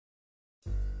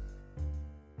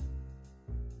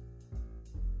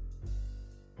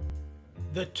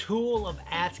The tool of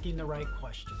asking the right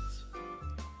questions.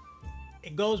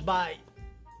 It goes by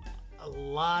a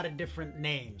lot of different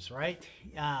names, right?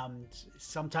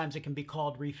 Sometimes it can be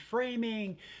called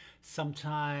reframing.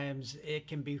 Sometimes it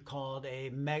can be called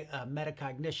a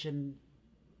metacognition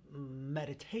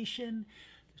meditation.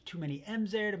 There's too many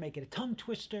M's there to make it a tongue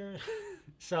twister.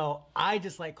 So I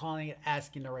just like calling it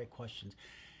asking the right questions.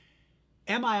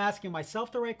 Am I asking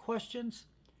myself the right questions?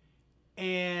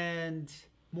 And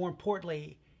more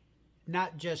importantly,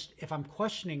 not just if I'm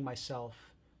questioning myself,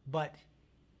 but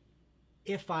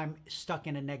if I'm stuck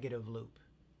in a negative loop.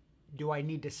 Do I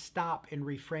need to stop and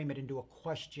reframe it into a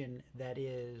question that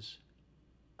is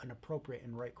an appropriate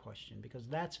and right question? Because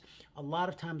that's a lot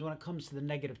of times when it comes to the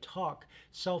negative talk,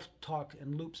 self-talk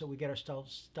and loops that we get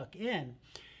ourselves stuck in,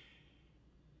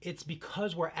 it's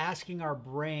because we're asking our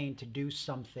brain to do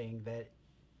something that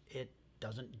it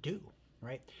doesn't do,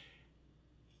 right?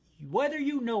 Whether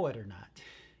you know it or not,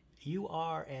 you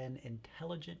are an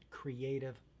intelligent,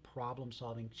 creative,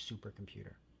 problem-solving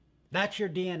supercomputer. That's your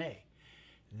DNA.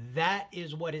 That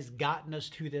is what has gotten us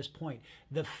to this point.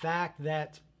 The fact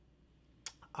that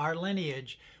our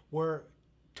lineage were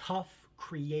tough,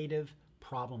 creative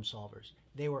problem solvers.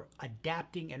 They were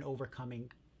adapting and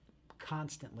overcoming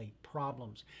constantly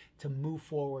problems to move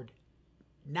forward,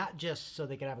 not just so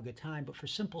they could have a good time, but for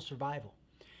simple survival.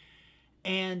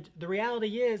 And the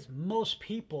reality is most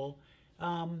people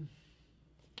don't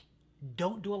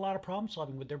do a lot of problem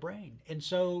solving with their brain. And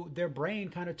so their brain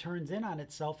kind of turns in on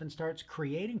itself and starts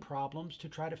creating problems to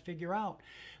try to figure out.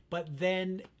 But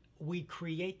then we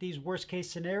create these worst case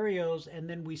scenarios, and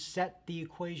then we set the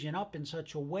equation up in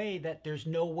such a way that there's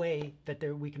no way that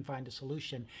we can find a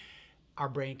solution. Our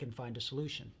brain can find a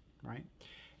solution, right?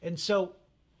 And so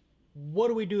what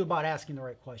do we do about asking the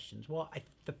right questions? Well,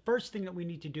 the first thing that we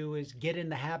need to do is get in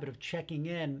the habit of checking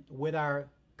in with our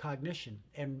cognition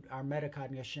and our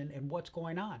metacognition and what's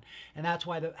going on. And that's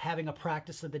why having a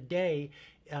practice of the day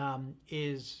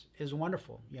is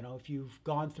wonderful. You know, if you've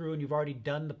gone through and you've already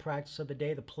done the practice of the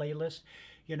day, the playlist,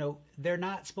 you know, they're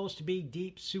not supposed to be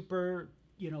deep, super,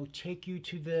 you know, take you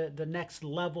to the next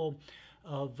level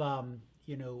of,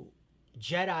 you know,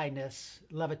 Jedi-ness,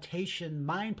 levitation,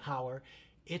 mind power.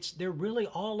 They're really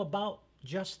all about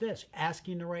just this,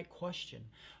 asking the right question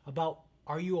about,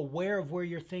 are you aware of where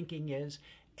your thinking is,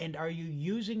 and are you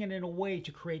using it in a way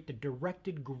to create the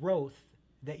directed growth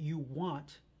that you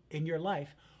want in your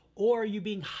life, or are you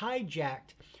being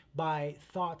hijacked by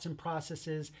thoughts and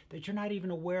processes that you're not even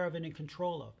aware of and in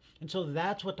control of? And so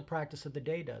that's what the practice of the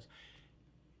day does.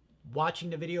 Watching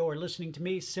the video or listening to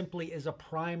me simply is a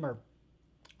primer,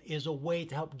 is a way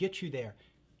to help get you there.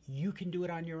 You can do it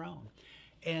on your own.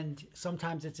 And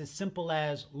sometimes it's as simple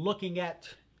as looking at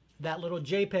that little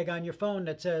JPEG on your phone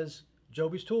that says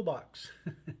Joby's Toolbox.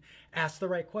 Ask the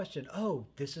right question. Oh,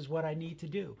 this is what I need to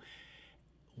do.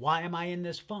 Why am I in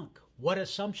this funk? What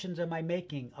assumptions am I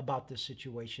making about this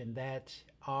situation that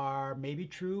are maybe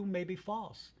true, maybe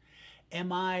false?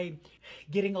 Am I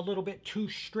getting a little bit too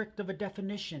strict of a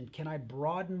definition? Can I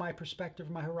broaden my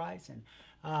perspective, my horizon?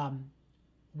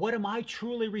 What am I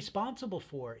truly responsible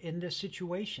for in this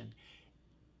situation?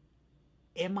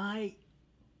 Am I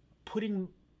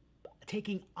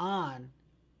taking on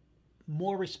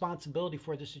more responsibility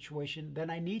for the situation than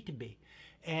I need to be?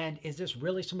 And is this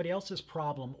really somebody else's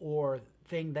problem or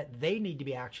thing that they need to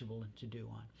be actionable to do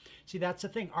on? See, that's the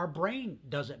thing. Our brain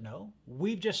doesn't know.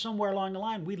 We've just somewhere along the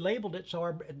line, we labeled it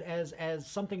as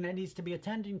something that needs to be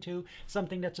attending to,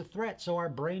 something that's a threat. So our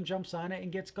brain jumps on it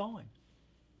and gets going.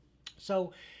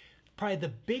 So probably the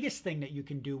biggest thing that you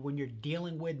can do when you're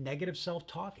dealing with negative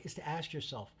self-talk is to ask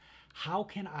yourself, how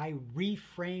can I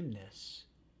reframe this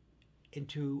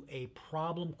into a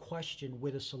problem question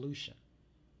with a solution,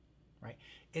 right?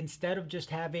 Instead of just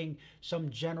having some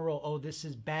general, oh, this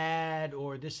is bad,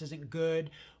 or this isn't good,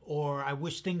 or I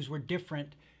wish things were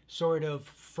different, sort of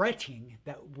fretting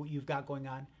that what you've got going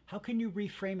on, how can you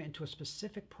reframe it into a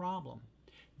specific problem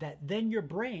that then your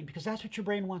brain, because that's what your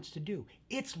brain wants to do,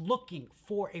 it's looking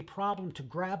for a problem to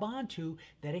grab onto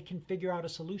that it can figure out a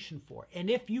solution for. And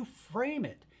if you frame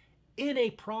it in a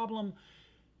problem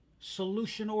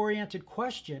solution-oriented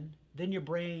question, then your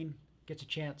brain gets a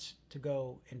chance to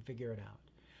go and figure it out.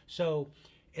 So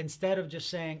instead of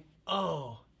just saying,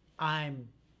 oh, I'm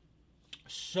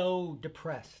so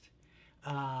depressed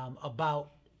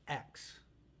about X,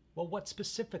 well, what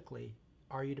specifically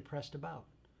are you depressed about?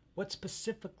 What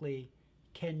specifically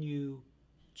can you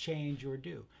change or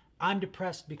do? I'm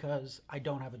depressed because I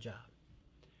don't have a job,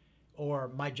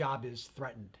 or my job is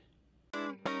threatened.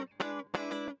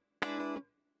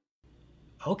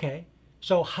 Okay,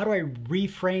 so how do I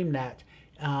reframe that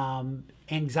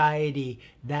anxiety,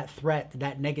 that threat,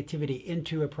 that negativity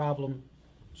into a problem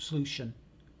solution?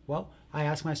 Well, I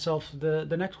ask myself the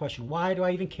next question: why do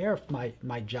I even care if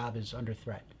my job is under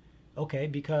threat? Okay,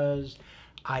 because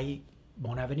I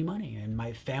won't have any money and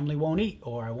my family won't eat,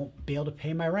 or I won't be able to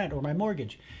pay my rent or my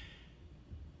mortgage.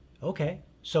 Okay,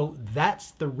 so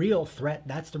that's the real threat.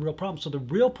 That's the real problem. So the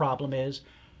real problem is,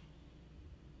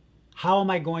 how am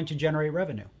I going to generate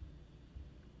revenue?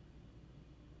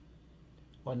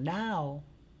 Well, now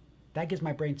that gives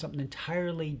my brain something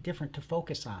entirely different to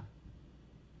focus on.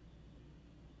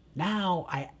 Now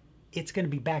it's going to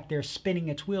be back there spinning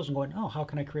its wheels and going, oh, how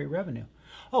can I create revenue?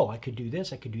 Oh, I could do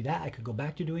this, I could do that, I could go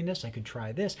back to doing this, I could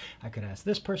try this, I could ask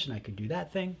this person, I could do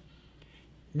that thing.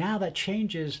 Now that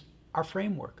changes our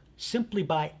framework simply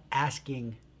by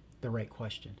asking the right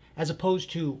question, as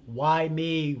opposed to why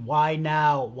me, why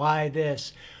now, why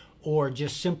this, or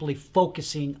just simply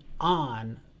focusing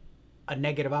on a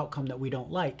negative outcome that we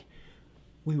don't like.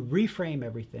 We reframe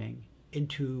everything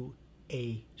into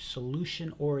a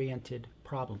solution oriented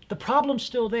problem. The problem's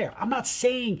still there. I'm not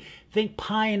saying think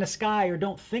pie in the sky or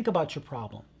don't think about your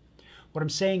problem. What I'm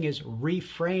saying is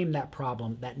reframe that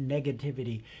problem, that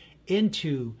negativity,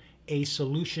 into a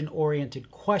solution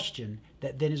oriented question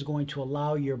that then is going to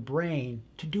allow your brain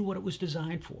to do what it was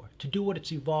designed for, to do what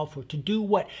it's evolved for, to do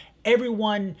what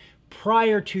everyone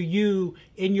prior to you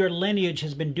in your lineage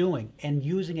has been doing, and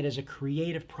using it as a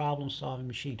creative problem solving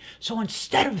machine. So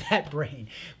instead of that brain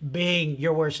being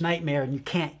your worst nightmare and you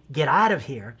can't get out of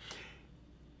here,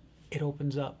 it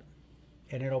opens up,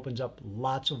 and it opens up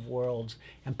lots of worlds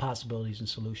and possibilities and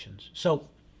solutions. So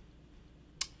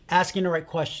asking the right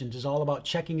questions is all about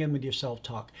checking in with your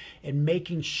self-talk and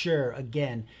making sure,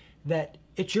 again, that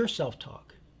it's your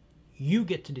self-talk. You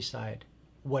get to decide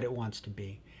what it wants to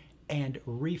be, and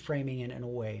reframing it in a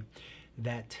way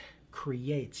that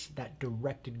creates that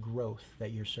directed growth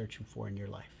that you're searching for in your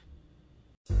life.